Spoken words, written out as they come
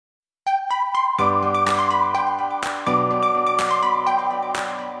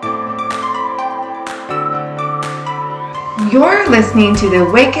You're listening to the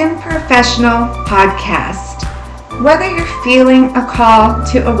Awaken Professional podcast. Whether you're feeling a call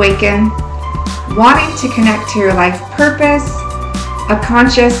to awaken, wanting to connect to your life purpose, a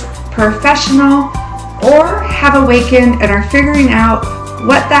conscious professional, or have awakened and are figuring out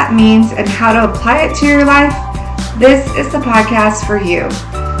what that means and how to apply it to your life, this is the podcast for you.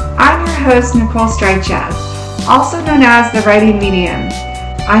 I'm your host, Nicole Streichaz, also known as the Writing Medium.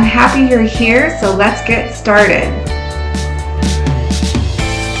 I'm happy you're here, so let's get started.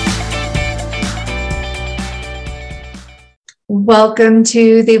 Welcome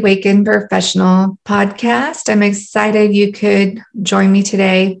to the Awaken Professional podcast. I'm excited you could join me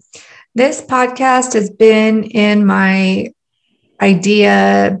today. This podcast has been in my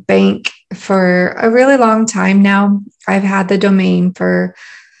idea bank for a really long time now. I've had the domain for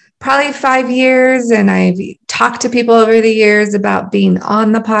probably 5 years, and I've talked to people over the years about being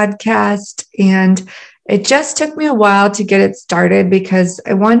on the podcast. And it just took me a while to get it started because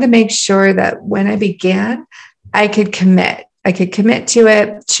I wanted to make sure that when I began, I could commit. I could commit to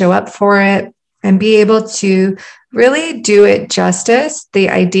it, show up for it, and be able to really do it justice, the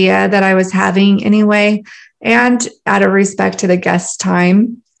idea that I was having anyway, and out of respect to the guest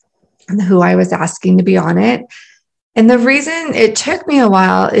time who I was asking to be on it. And the reason it took me a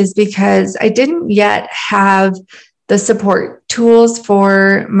while is because I didn't yet have the support tools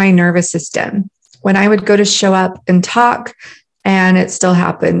for my nervous system. When I would go to show up and talk, and it still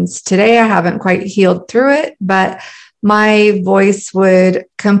happens today, I haven't quite healed through it, but my voice would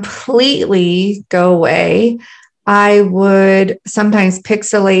completely go away. I would sometimes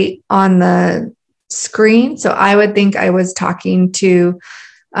pixelate on the screen. So I would think I was talking to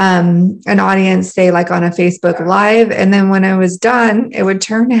an audience, say like on a Facebook Live. And then when I was done, it would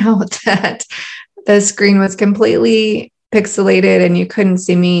turn out that the screen was completely pixelated and you couldn't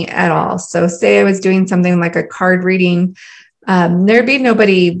see me at all. So say I was doing something like a card reading, there'd be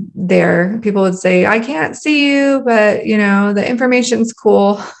nobody there. People would say, I can't see you, but the information's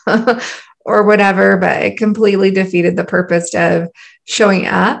cool or whatever, but it completely defeated the purpose of showing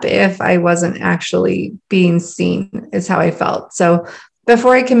up if I wasn't actually being seen, is how I felt. So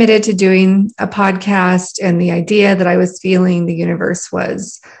before I committed to doing a podcast and the idea that I was feeling the universe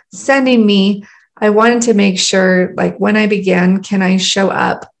was sending me, I wanted to make sure, like when I began, can I show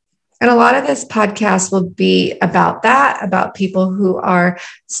up? And a lot of this podcast will be about that, about people who are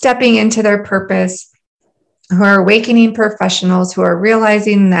stepping into their purpose, who are awakening professionals, who are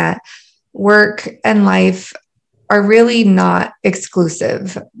realizing that work and life are really not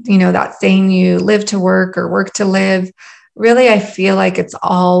exclusive. That saying you live to work or work to live. Really, I feel like it's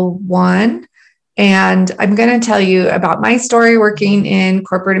all one. And I'm going to tell you about my story working in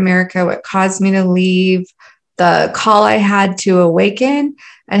corporate America, what caused me to leave, the call I had to awaken,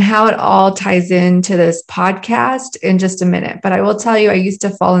 and how it all ties into this podcast in just a minute. But I will tell you, I used to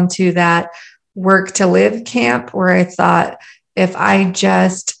fall into that work to live camp where I thought if I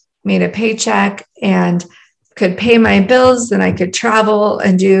just made a paycheck and could pay my bills, then I could travel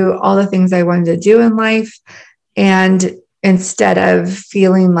and do all the things I wanted to do in life. And instead of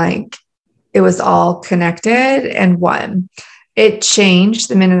feeling like it was all connected and one, it changed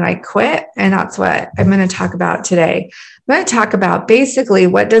the minute I quit. And that's what I'm going to talk about today. I'm going to talk about basically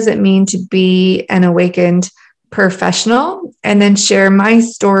what does it mean to be an awakened professional, and then share my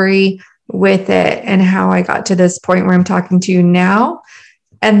story with it and how I got to this point where I'm talking to you now.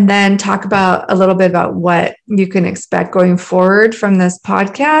 And then talk about a little bit about what you can expect going forward from this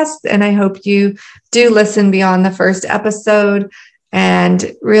podcast. And I hope you do listen beyond the first episode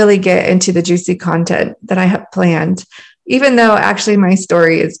and really get into the juicy content that I have planned, even though actually my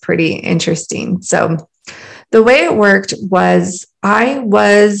story is pretty interesting. So the way it worked was I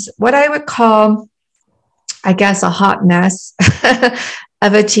was what I would call, I guess, a hot mess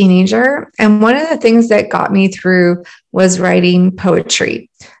of a teenager. And one of the things that got me through was writing poetry.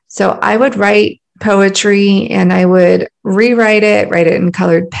 So I would write poetry and I would rewrite it, write it in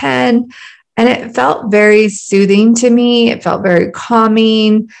colored pen. And it felt very soothing to me. It felt very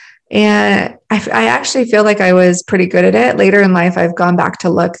calming. And I actually feel like I was pretty good at it. Later in life, I've gone back to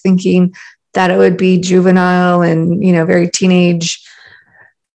look thinking that it would be juvenile and, very teenage,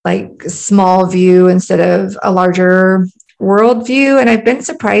 like small view instead of a larger worldview. And I've been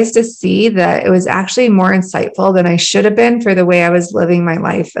surprised to see that it was actually more insightful than I should have been for the way I was living my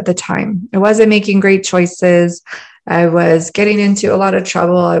life at the time. I wasn't making great choices. I was getting into a lot of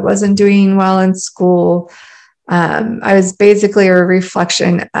trouble. I wasn't doing well in school. I was basically a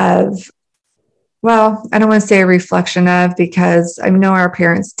reflection of, well, I don't want to say a reflection of, because I know our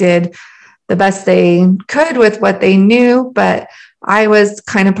parents did the best they could with what they knew. But I was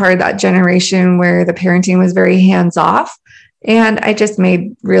kind of part of that generation where the parenting was very hands off. And I just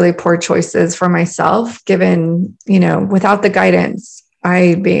made really poor choices for myself, given, without the guidance,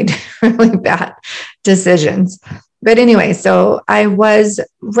 I made really bad decisions. But anyway, so I was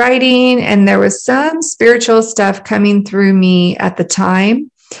writing and there was some spiritual stuff coming through me at the time.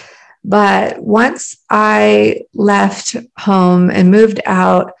 But once I left home and moved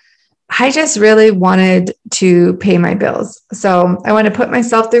out, I just really wanted to pay my bills. So I wanted to put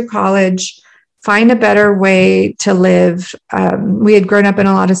myself through college, find a better way to live. We had grown up in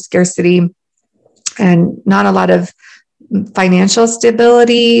a lot of scarcity and not a lot of financial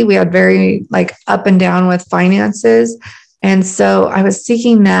stability. We had very up and down with finances. And so I was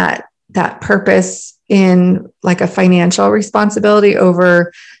seeking that purpose in a financial responsibility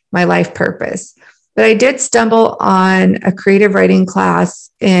over my life purpose. But I did stumble on a creative writing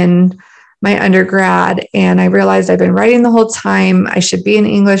class in my undergrad, and I realized I've been writing the whole time. I should be an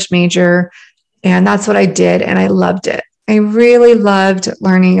English major. And that's what I did. And I loved it. I really loved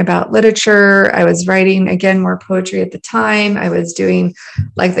learning about literature. I was writing, again, more poetry at the time. I was doing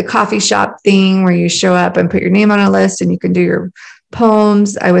the coffee shop thing where you show up and put your name on a list and you can do your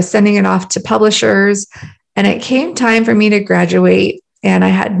poems. I was sending it off to publishers. And it came time for me to graduate. And I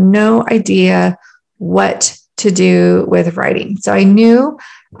had no idea what to do with writing. So I knew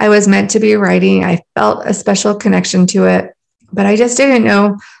I was meant to be writing. I felt a special connection to it, but I just didn't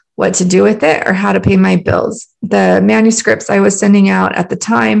know what to do with it or how to pay my bills. The manuscripts I was sending out at the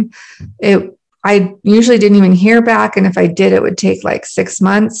time, I usually didn't even hear back. And if I did, it would take 6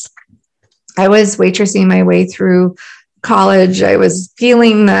 months. I was waitressing my way through college. I was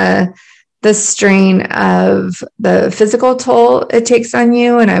feeling the strain of the physical toll it takes on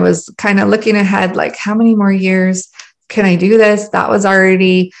you. And I was kind of looking ahead, how many more years can I do this? That was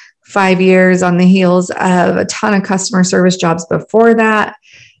already 5 years on the heels of a ton of customer service jobs before that.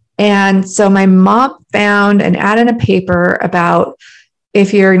 And so my mom found an ad in a paper about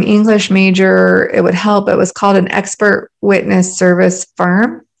if you're an English major, it would help. It was called an expert witness service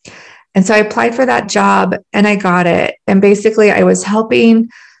firm. And so I applied for that job and I got it. And basically I was helping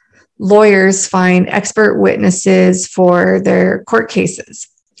lawyers find expert witnesses for their court cases.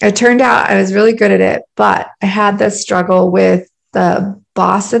 It turned out I was really good at it, but I had this struggle with the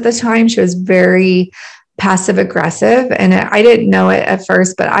boss at the time. She was very passive aggressive. And I didn't know it at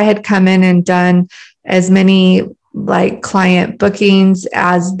first, but I had come in and done as many client bookings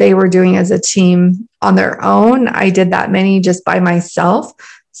as they were doing as a team on their own. I did that many just by myself.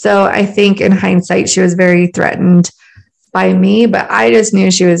 So I think in hindsight, she was very threatened by me, but I just knew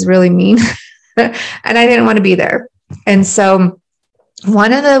she was really mean and I didn't want to be there. And so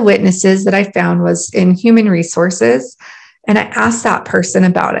one of the witnesses that I found was in human resources. And I asked that person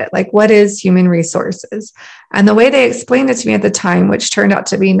about it, what is human resources? And the way they explained it to me at the time, which turned out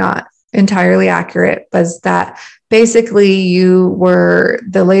to be not entirely accurate, was that basically you were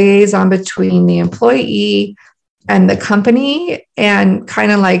the liaison between the employee and the company and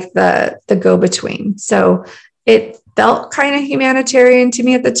kind of the go-between. So it felt kind of humanitarian to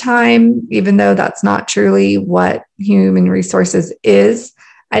me at the time, even though that's not truly what human resources is.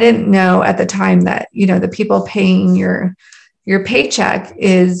 I didn't know at the time that, the people paying your paycheck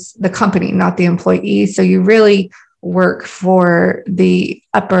is the company, not the employee. So you really work for the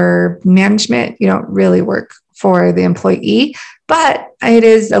upper management. You don't really work for the employee, but it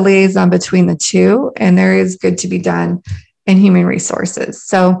is a liaison between the two. And there is good to be done in human resources.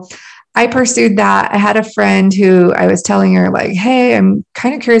 So I pursued that. I had a friend who I was telling her hey, I'm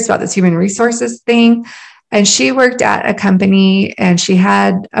kind of curious about this human resources thing. And she worked at a company and she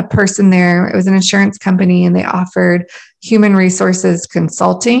had a person there. It was an insurance company and they offered human resources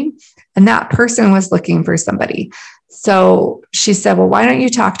consulting. And that person was looking for somebody. So she said, well, why don't you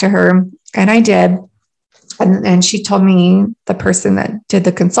talk to her? And I did. And she told me, the person that did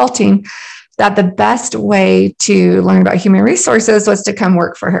the consulting, that the best way to learn about human resources was to come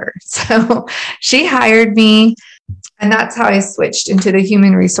work for her. So she hired me. And that's how I switched into the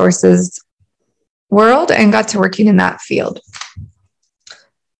human resources world and got to working in that field.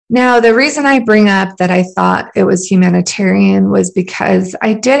 Now, the reason I bring up that I thought it was humanitarian was because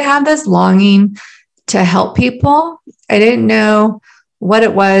I did have this longing to help people. I didn't know what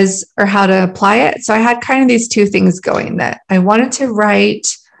it was or how to apply it. So I had kind of these two things going, that I wanted to write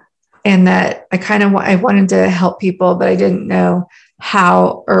and that I wanted to help people, but I didn't know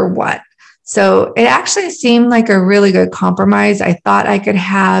how or what. So it actually seemed like a really good compromise. I thought I could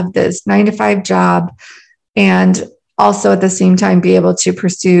have this 9-to-5 job and also at the same time be able to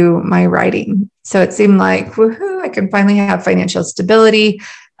pursue my writing. So it seemed like, woohoo, I can finally have financial stability,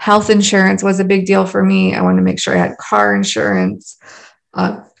 Health insurance was a big deal for me. I wanted to make sure I had car insurance,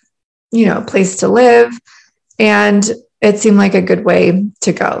 a place to live. And it seemed like a good way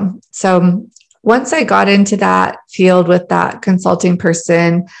to go. So once I got into that field with that consulting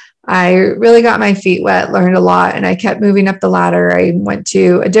person, I really got my feet wet, learned a lot, and I kept moving up the ladder. I went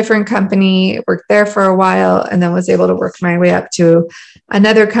to a different company, worked there for a while, and then was able to work my way up to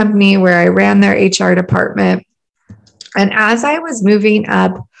another company where I ran their HR department. And as I was moving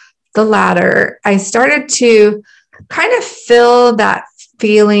up the ladder, I started to kind of feel that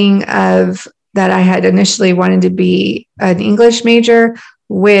feeling of that I had initially wanted to be an English major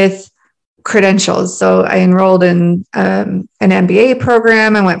with credentials. So I enrolled in an MBA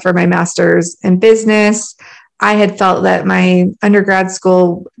program. I went for my master's in business. I had felt that my undergrad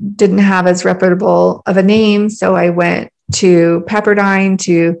school didn't have as reputable of a name. So I went to Pepperdine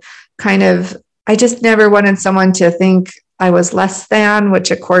to I just never wanted someone to think I was less than,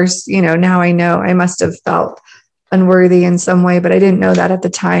 which of course, now I know I must have felt unworthy in some way, but I didn't know that at the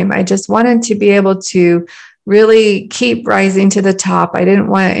time. I just wanted to be able to really keep rising to the top. I didn't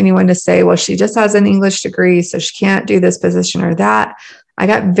want anyone to say, well, she just has an English degree, so she can't do this position or that. I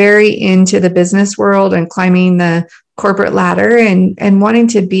got very into the business world and climbing the corporate ladder and wanting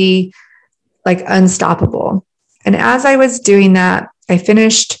to be like unstoppable. And as I was doing that, I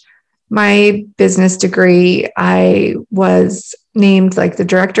finished my business degree. I was named like the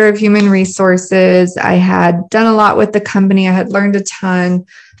director of human resources. I had done a lot with the company. I had learned a ton.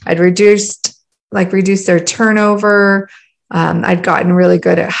 I'd reduced their turnover. I'd gotten really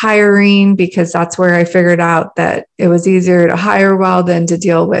good at hiring because that's where I figured out that it was easier to hire well than to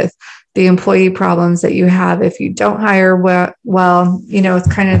deal with the employee problems that you have if you don't hire well.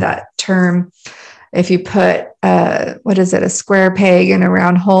 It's kind of that term. If you put, a square peg in a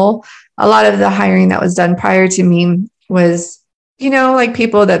round hole, a lot of the hiring that was done prior to me was, like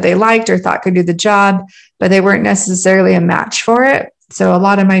people that they liked or thought could do the job, but they weren't necessarily a match for it. So a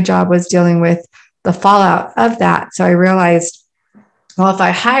lot of my job was dealing with the fallout of that. So I realized, well, if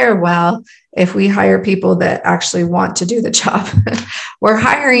I hire well, if we hire people that actually want to do the job we're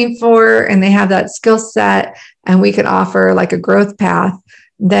hiring for, and they have that skill set, and we can offer like a growth path,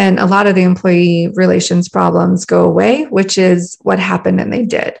 then a lot of the employee relations problems go away, which is what happened. And they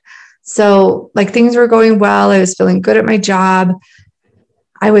did. So like things were going well. I was feeling good at my job.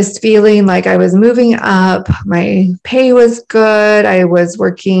 I was feeling like I was moving up. My pay was good. I was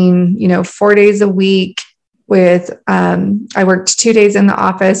working, 4 days a week I worked 2 days in the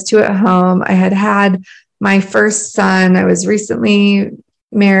office, 2 at home. I had my first son. I was recently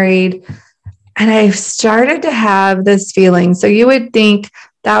married, and I started to have this feeling. So you would think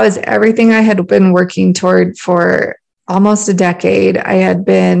that was everything I had been working toward for almost a decade. I had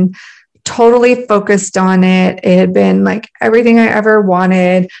been totally focused on it. It had been like everything I ever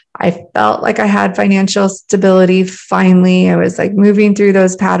wanted. I felt like I had financial stability. Finally, I was like moving through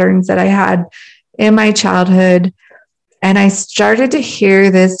those patterns that I had in my childhood. And I started to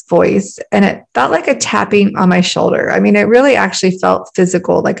hear this voice, and it felt like a tapping on my shoulder. I mean, it really actually felt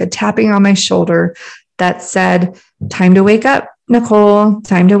physical, like a tapping on my shoulder that said, time to wake up, Nicole,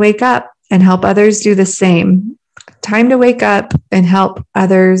 time to wake up and help others do the same. Time to wake up and help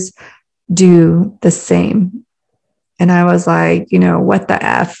others do the same. And I was like, what the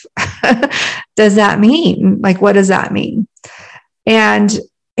F does that mean? Like, what does that mean? And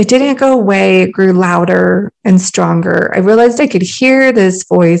it didn't go away. It grew louder and stronger. I realized I could hear this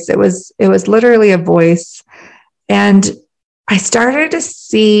voice. It was literally a voice. And I started to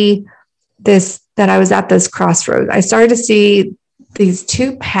see that I was at this crossroads. I started to see these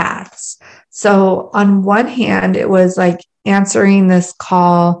two paths. So on one hand, it was like answering this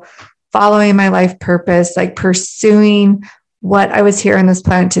call, following my life purpose, like pursuing what I was here on this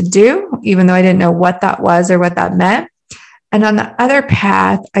planet to do, even though I didn't know what that was or what that meant. And on the other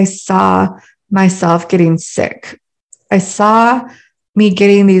path, I saw myself getting sick. I saw me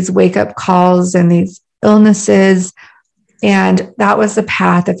getting these wake-up calls and these illnesses. And that was the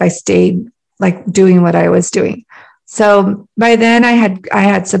path if I stayed like doing what I was doing. So by then I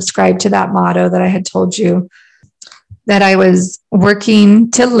had subscribed to that motto that I had told you, that I was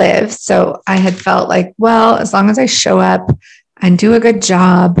working to live. So I had felt like, well, as long as I show up and do a good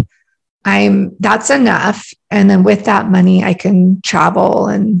job, that's enough. And then with that money, I can travel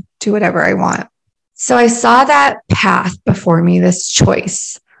and do whatever I want. So I saw that path before me, this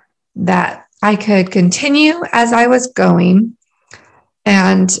choice that I could continue as I was going.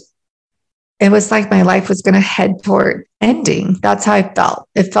 And it was like my life was going to head toward ending. That's how I felt.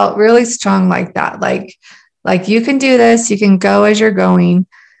 It felt really strong like that. Like you can do this, you can go as you're going,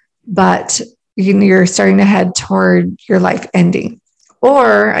 but you're starting to head toward your life ending.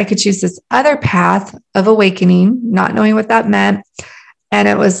 Or I could choose this other path of awakening, not knowing what that meant. And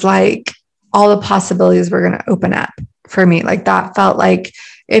it was like all the possibilities were going to open up for me. Like that felt like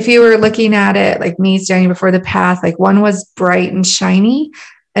if you were looking at it, like me standing before the path, like one was bright and shiny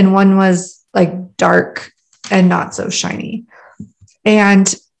and one was like dark and not so shiny.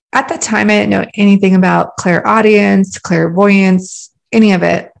 And at the time, I didn't know anything about clairaudience, clairvoyance, any of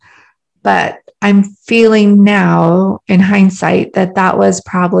it. But I'm feeling now in hindsight that was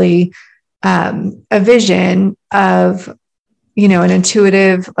probably a vision of, an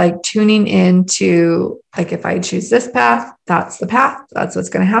intuitive, like tuning into, like, if I choose this path, that's the path. That's what's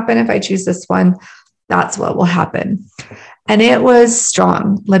going to happen. If I choose this one, that's what will happen. And it was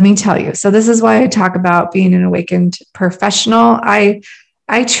strong, let me tell you. So this is why I talk about being an awakened professional. I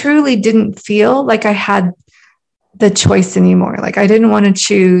truly didn't feel like I had the choice anymore. Like I didn't want to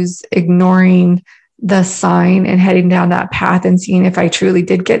choose ignoring the sign and heading down that path and seeing if I truly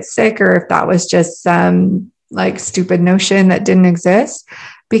did get sick or if that was just some like stupid notion that didn't exist,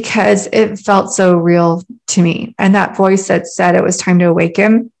 because it felt so real to me. And that voice that said it was time to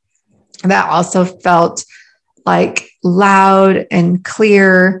awaken, that also felt like loud and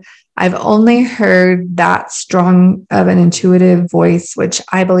clear. I've only heard that strong of an intuitive voice, which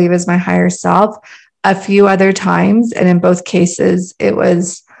I believe is my higher self, a few other times. And in both cases, it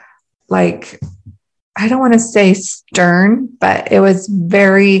was like, I don't want to say stern, but it was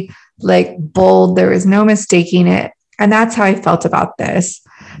very like bold. There was no mistaking it. And that's how I felt about this.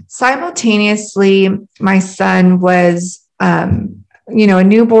 Simultaneously, my son was, a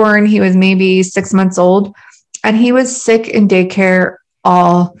newborn. He was maybe 6 months old and he was sick in daycare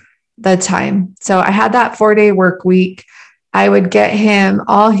all the time. So I had that 4-day work week. I would get him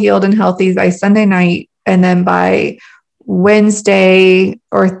all healed and healthy by Sunday night. And then by Wednesday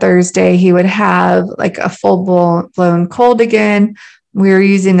or Thursday, he would have like a full blown cold again. We were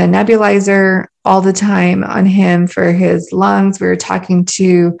using the nebulizer all the time on him for his lungs. We were talking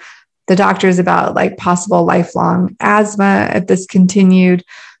to the doctors about like possible lifelong asthma if this continued.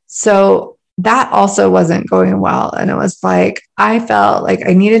 So that also wasn't going well. And it was like, I felt like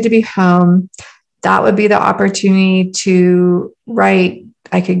I needed to be home. That would be the opportunity to write.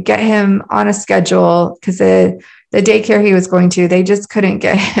 I could get him on a schedule because the daycare he was going to, they just couldn't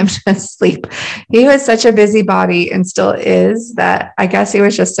get him to sleep. He was such a busybody and still is, that I guess he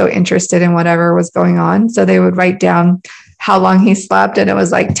was just so interested in whatever was going on. So they would write down how long he slept. And it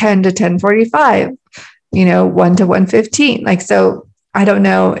was like 10 to 10:45, 1 to 1:15. Like, so I don't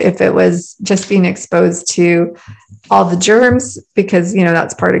know if it was just being exposed to all the germs because,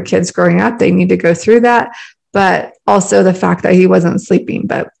 that's part of kids growing up. They need to go through that. But also the fact that he wasn't sleeping,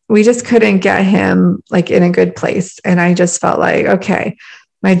 but we just couldn't get him like in a good place. And I just felt like, okay,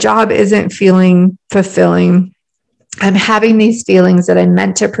 my job isn't feeling fulfilling. I'm having these feelings that I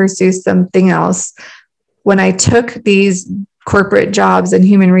meant to pursue something else. When I took these corporate jobs in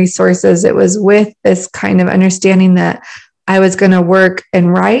human resources, it was with this kind of understanding that I was going to work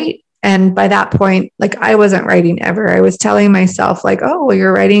and write. And by that point, like I wasn't writing ever. I was telling myself like, oh, well,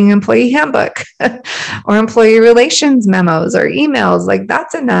 you're writing employee handbook or employee relations memos or emails. Like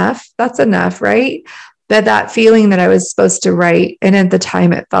that's enough. That's enough. Right. But that feeling that I was supposed to write. And at the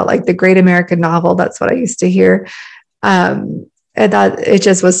time it felt like the great American novel. That's what I used to hear. And that it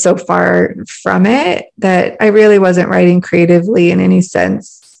just was so far from it that I really wasn't writing creatively in any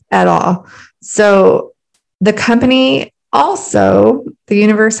sense at all. So the company, also, the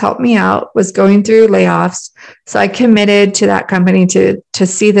universe helped me out, was going through layoffs. So I committed to that company to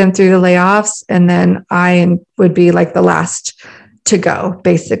see them through the layoffs. And then I would be like the last to go,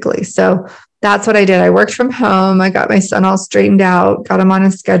 basically. So that's what I did. I worked from home. I got my son all straightened out, got him on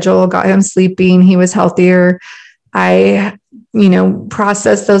a schedule, got him sleeping. He was healthier. I,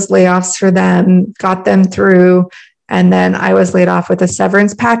 processed those layoffs for them, got them through. And then I was laid off with a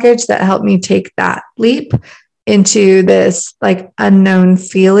severance package that helped me take that leap into this like unknown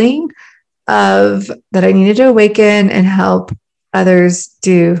feeling of that I needed to awaken and help others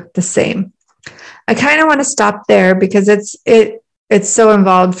do the same. I kind of want to stop there because it's so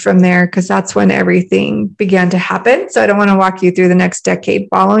involved from there because that's when everything began to happen. So I don't want to walk you through the next decade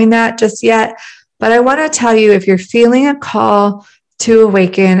following that just yet. But I want to tell you, if you're feeling a call to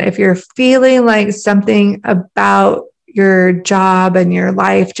awaken, if you're feeling like something about your job and your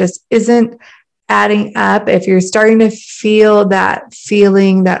life just isn't adding up, if you're starting to feel that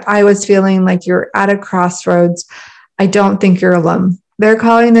feeling that I was feeling like you're at a crossroads, I don't think you're alone. They're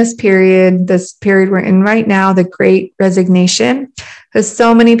calling this period we're in right now, the Great Resignation, because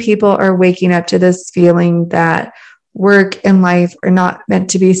so many people are waking up to this feeling that work and life are not meant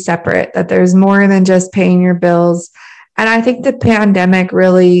to be separate, that there's more than just paying your bills And I think the pandemic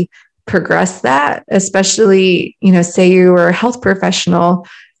really progressed that, especially, say you were a health professional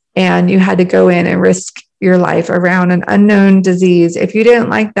and you had to go in and risk your life around an unknown disease. If you didn't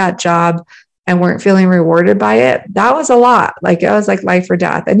like that job and weren't feeling rewarded by it, that was a lot. Like, it was like life or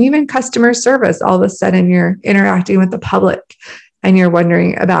death. And even customer service, all of a sudden you're interacting with the public and you're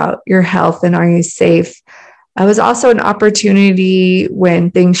wondering about your health and are you safe? It was also an opportunity when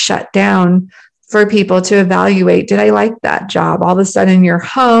things shut down for people to evaluate, did I like that job? All of a sudden you're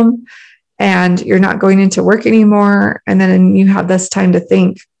home and you're not going into work anymore. And then you have this time to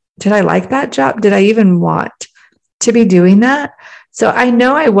think, did I like that job? Did I even want to be doing that? So I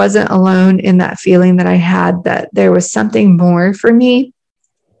know I wasn't alone in that feeling that I had, that there was something more for me,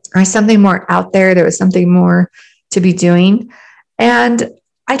 or something more out there. There was something more to be doing. And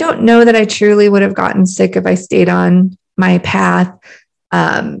I don't know that I truly would have gotten sick if I stayed on my path.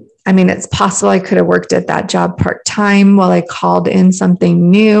 It's possible I could have worked at that job part-time while I called in something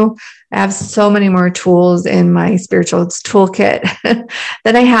new. I have so many more tools in my spiritual toolkit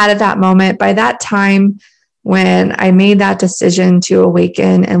than I had at that moment. By that time, when I made that decision to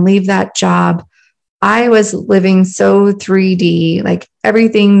awaken and leave that job, I was living so 3D, like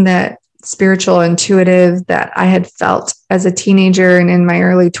everything that spiritual, intuitive that I had felt as a teenager and in my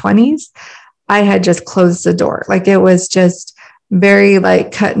early 20s, I had just closed the door. Like, it was just very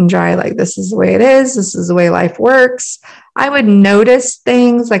like cut and dry. Like, this is the way it is. This is the way life works. I would notice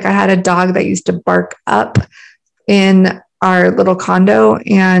things. Like, I had a dog that used to bark up in our little condo.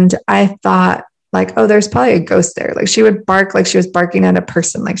 And I thought, like, oh, there's probably a ghost there. Like, she would bark like she was barking at a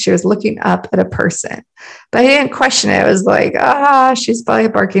person, like she was looking up at a person. But I didn't question it. It was like, she's probably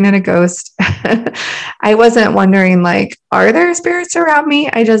barking at a ghost. I wasn't wondering, like, are there spirits around me?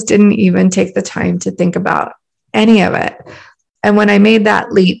 I just didn't even take the time to think about any of it. And when I made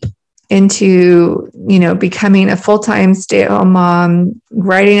that leap into, becoming a full-time stay-at-home mom,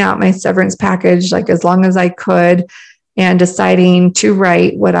 writing out my severance package, like as long as I could, and deciding to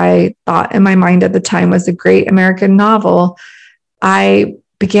write what I thought in my mind at the time was a great American novel, I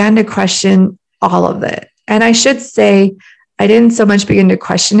began to question all of it. And I should say, I didn't so much begin to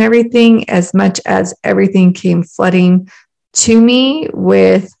question everything as much as everything came flooding to me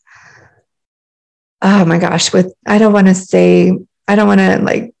with, oh my gosh, I don't want to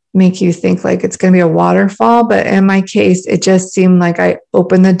like make you think like it's going to be a waterfall, but in my case, it just seemed like I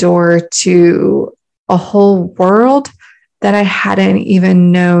opened the door to a whole world that I hadn't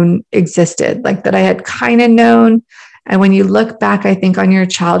even known existed, like that I had kind of known. And when you look back, I think on your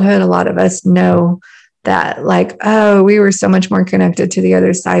childhood, a lot of us know that, like, oh, we were so much more connected to the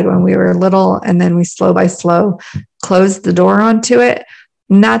other side when we were little. And then we slow by slow closed the door onto it.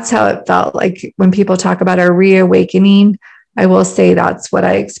 And that's how it felt like when people talk about our reawakening. I will say that's what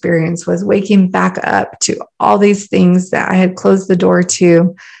I experienced, was waking back up to all these things that I had closed the door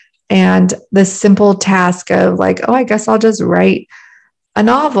to. And the simple task of like, oh, I guess I'll just write a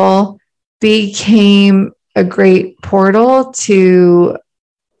novel became a great portal to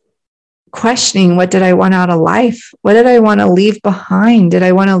questioning, what did I want out of life? What did I want to leave behind? Did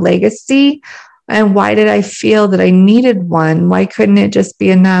I want a legacy? And why did I feel that I needed one? Why couldn't it just be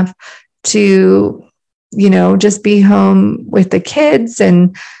enough to, just be home with the kids?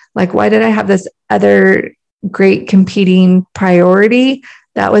 And like, why did I have this other great competing priority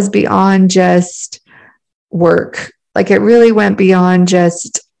that was beyond just work? Like, it really went beyond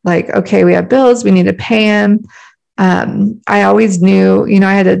just like, okay, we have bills, we need to pay them. I always knew,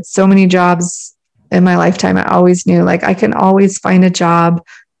 I had so many jobs in my lifetime. I always knew, like, I can always find a job.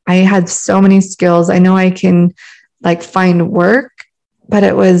 I had so many skills. I know I can like find work, but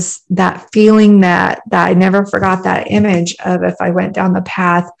it was that feeling that I never forgot, that image of if I went down the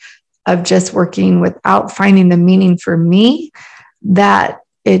path of just working without finding the meaning for me, that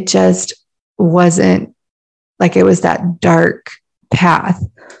it just wasn't, like, it was that dark path.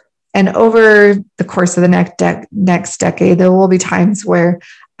 And over the course of the next decade, there will be times where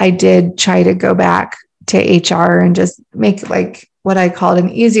I did try to go back to HR and just make like what I called an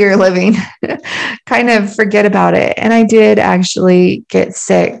easier living, kind of forget about it. And I did actually get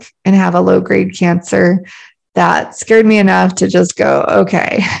sick and have a low-grade cancer that scared me enough to just go,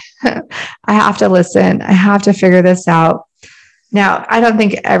 okay, I have to listen. I have to figure this out. Now, I don't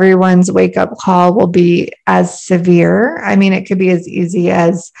think everyone's wake-up call will be as severe. I mean, it could be as easy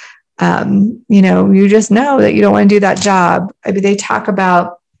as, you just know that you don't want to do that job. I mean, they talk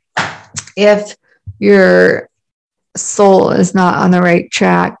about if your soul is not on the right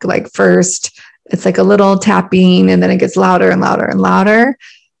track, like first, it's like a little tapping and then it gets louder and louder and louder.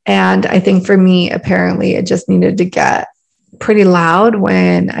 And I think for me, apparently, it just needed to get pretty loud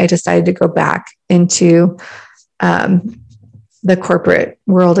when I decided to go back into the corporate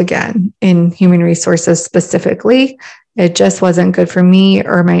world again, in human resources specifically. It just wasn't good for me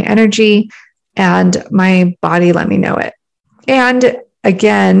or my energy, and my body let me know it. And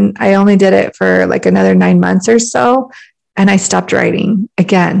again, I only did it for like another 9 months or so, and I stopped writing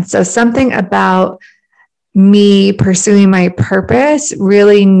again. So something about me pursuing my purpose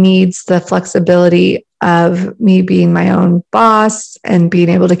really needs the flexibility of me being my own boss and being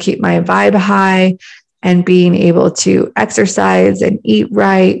able to keep my vibe high and being able to exercise and eat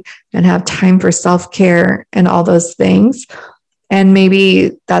right and have time for self-care and all those things. And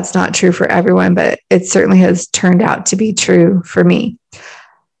maybe that's not true for everyone, but it certainly has turned out to be true for me.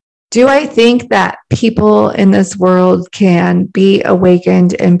 Do I think that people in this world can be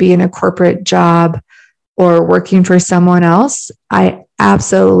awakened and be in a corporate job or working for someone else? I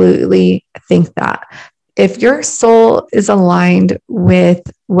absolutely think that. If your soul is aligned with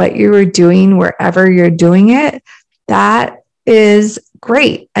what you are doing, wherever you're doing it, that is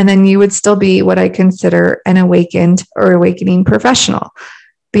great. And then you would still be what I consider an awakened or awakening professional,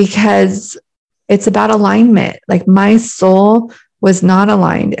 because it's about alignment. Like my soul was not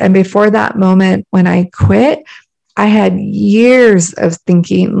aligned. And before that moment when I quit, I had years of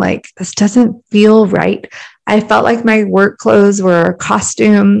thinking like, this doesn't feel right. I felt like my work clothes were a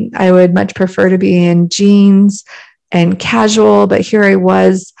costume. I would much prefer to be in jeans and casual, but here I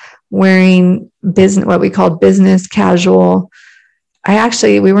was wearing business, what we called business casual.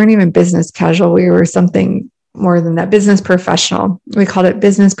 We weren't even business casual. We were something more than that, business professional. We called it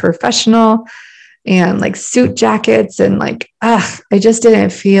business professional, and like suit jackets, and like, I just didn't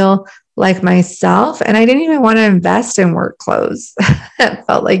feel like myself. And I didn't even want to invest in work clothes that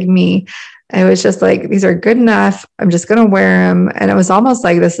felt like me. I was just like, these are good enough. I'm just going to wear them. And it was almost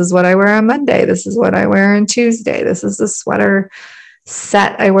like, this is what I wear on Monday. This is what I wear on Tuesday. This is the sweater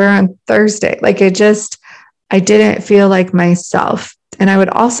set I wear on Thursday. Like I didn't feel like myself. And I would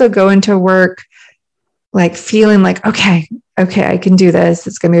also go into work like feeling like, okay, I can do this.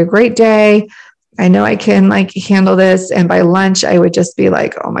 It's going to be a great day. I know I can like handle this. And by lunch, I would just be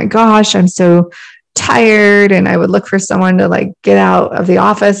like, oh my gosh, I'm so tired. And I would look for someone to like get out of the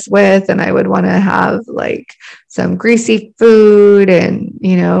office with. And I would want to have like some greasy food and,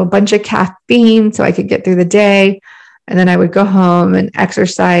 a bunch of caffeine so I could get through the day. And then I would go home and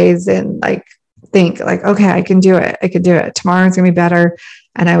exercise and like think like, okay, I can do it. Tomorrow's going to be better.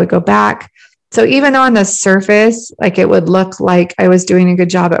 And I would go back. So even though on the surface, like it would look like I was doing a good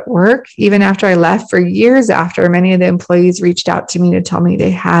job at work, even after I left, for years after, many of the employees reached out to me to tell me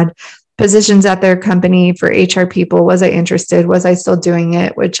they had positions at their company for HR people. Was I interested? Was I still doing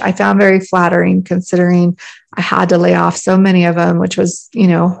it? Which I found very flattering, considering I had to lay off so many of them, which was,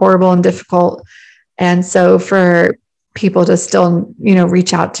 horrible and difficult. And so for people to still,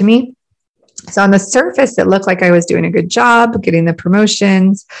 reach out to me. So on the surface, it looked like I was doing a good job, getting the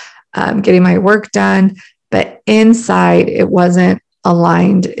promotions, getting my work done, but inside it wasn't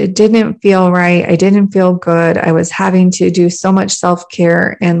aligned. It didn't feel right. I didn't feel good. I was having to do so much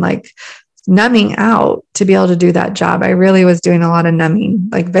self-care and like numbing out to be able to do that job. I really was doing a lot of numbing,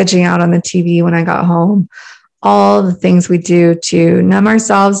 like vegging out on the TV when I got home, all the things we do to numb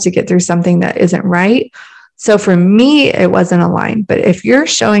ourselves to get through something that isn't right. So for me, it wasn't aligned. But if you're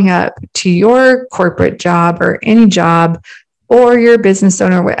showing up to your corporate job or any job, or your business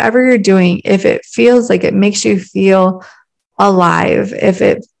owner, whatever you're doing, if it feels like it makes you feel alive, if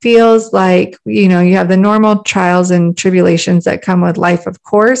it feels like, you have the normal trials and tribulations that come with life, of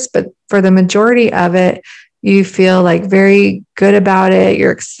course, but for the majority of it, you feel like very good about it.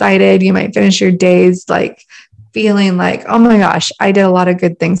 You're excited. You might finish your days like feeling like, oh my gosh, I did a lot of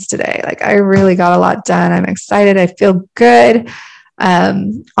good things today. Like I really got a lot done. I'm excited. I feel good.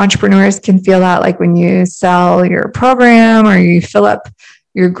 Entrepreneurs can feel that like when you sell your program or you fill up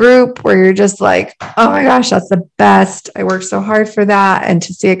your group, where you're just like, oh my gosh, that's the best. I worked so hard for that. And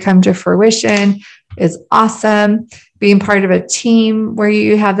to see it come to fruition is awesome. Being part of a team where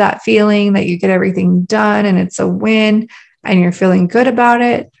you have that feeling that you get everything done and it's a win and you're feeling good about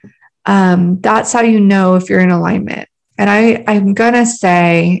it. That's how you know if you're in alignment. And I'm going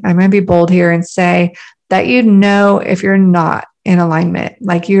to be bold here and say that if you're not in alignment,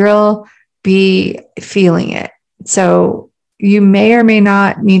 like you'll be feeling it. So you may or may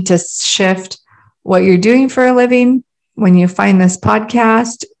not need to shift what you're doing for a living when you find this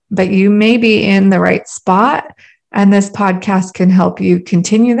podcast, but you may be in the right spot and this podcast can help you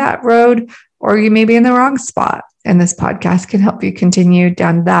continue that road, or you may be in the wrong spot and this podcast can help you continue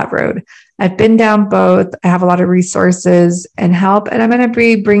down that road. I've been down both. I have a lot of resources and help, and I'm going to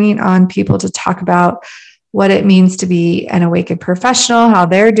be bringing on people to talk about what it means to be an awakened professional, how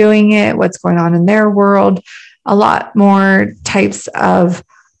they're doing it, what's going on in their world. a lot more types of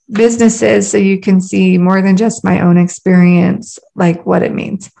businesses so you can see more than just my own experience, like what it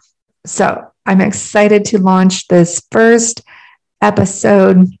means. So I'm excited to launch this first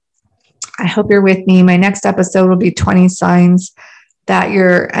episode. I hope you're with me. My next episode will be 20 signs that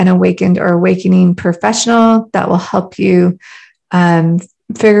you're an awakened or awakening professional. That will help you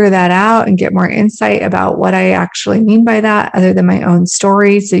figure that out and get more insight about what I actually mean by that, other than my own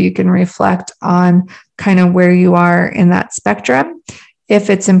story, so you can reflect on kind of where you are in that spectrum, if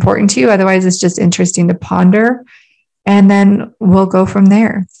it's important to you. Otherwise, it's just interesting to ponder. And then we'll go from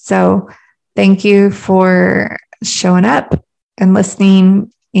there. So thank you for showing up and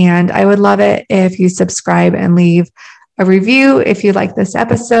listening. And I would love it if you subscribe and leave a review if you like this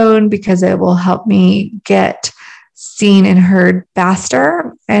episode, because it will help me get seen and heard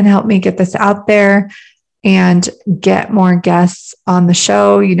faster and help me get this out there and get more guests on the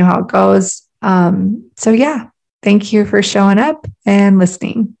show. You know how it goes. So yeah, thank you for showing up and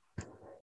listening.